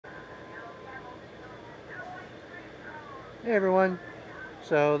Hey everyone,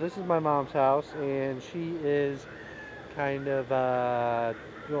 so this is my mom's house and she is kind of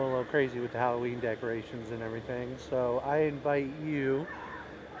going a little crazy with the Halloween decorations and everything. So I invite you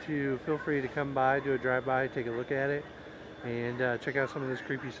to feel free to come by, do a drive-by, take a look at it, and check out some of this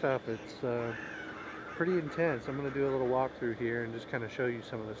creepy stuff. It's pretty intense. I'm going to do a little walkthrough here and just kind of show you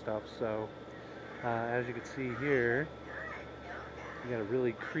some of the stuff. So as you can see here, you got a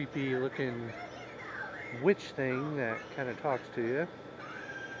really creepy looking witch thing that kind of talks to you.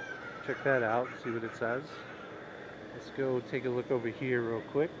 Check that out, see what it says. Let's go take a look over here real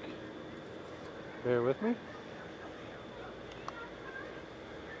quick. Bear with me.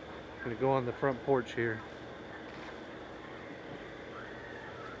 I'm gonna go on the front porch here.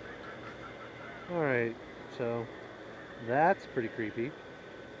 Alright, so that's pretty creepy.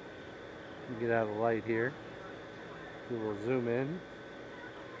 Get out of the light here. Do a little zoom in.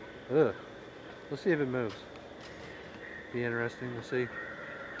 Ugh. Let's see if it moves. Be interesting to see.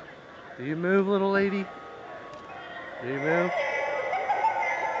 Do you move, little lady? Do you move?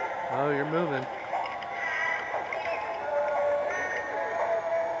 Oh, you're moving.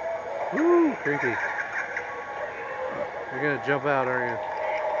 Woo, creepy. You're gonna jump out, aren't you?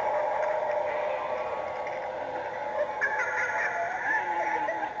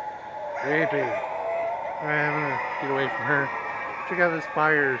 Creepy. Alright, I'm gonna get away from her. Check out this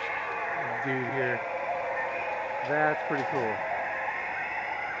fire dude here. That's pretty cool.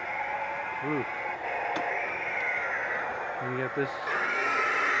 Ooh. And you got this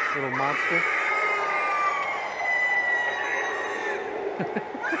little monster.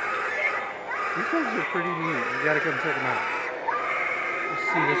 These things are pretty neat. You gotta come check them out. Let's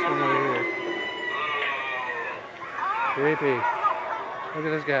see this one over here. Creepy. Look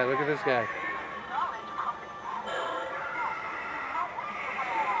at this guy. Look at this guy.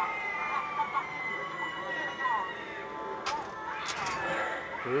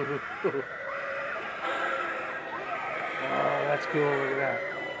 Oh, that's cool. Look at that.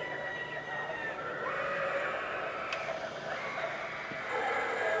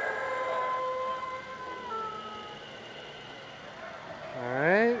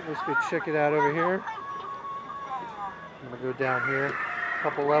 Alright, let's go check it out over here. I'm going to go down here a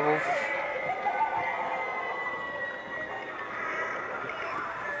couple levels.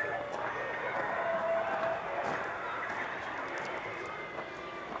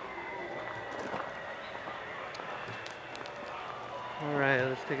 Alright,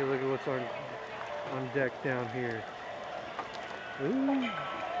 let's take a look at what's on deck down here. Ooh.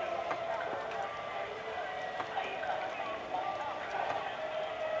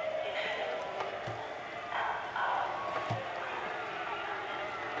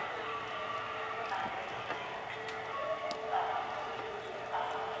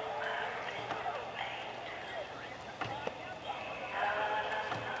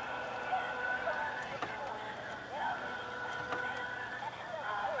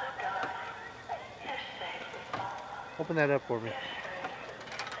 Open that up for me.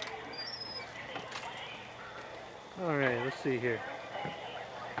 Alright, let's see here.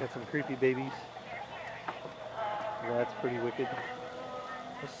 Got some creepy babies. That's pretty wicked.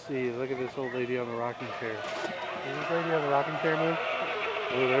 Let's see, look at this old lady on the rocking chair. Does this lady on the rocking chair move?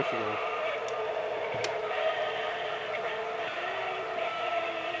 Oh, there she goes.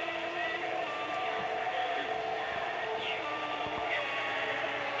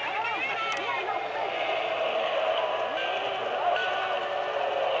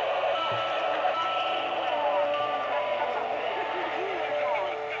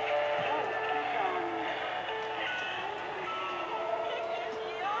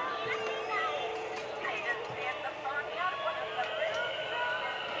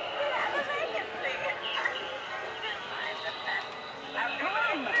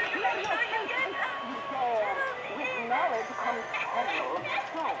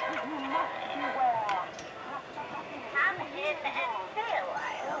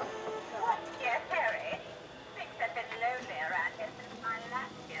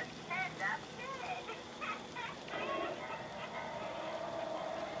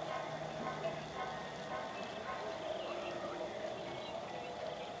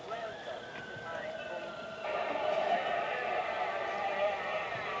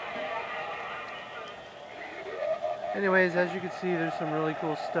 Anyways, as you can see, there's some really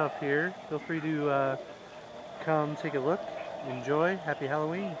cool stuff here. Feel free to come take a look. Enjoy. Happy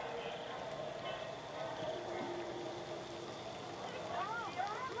Halloween.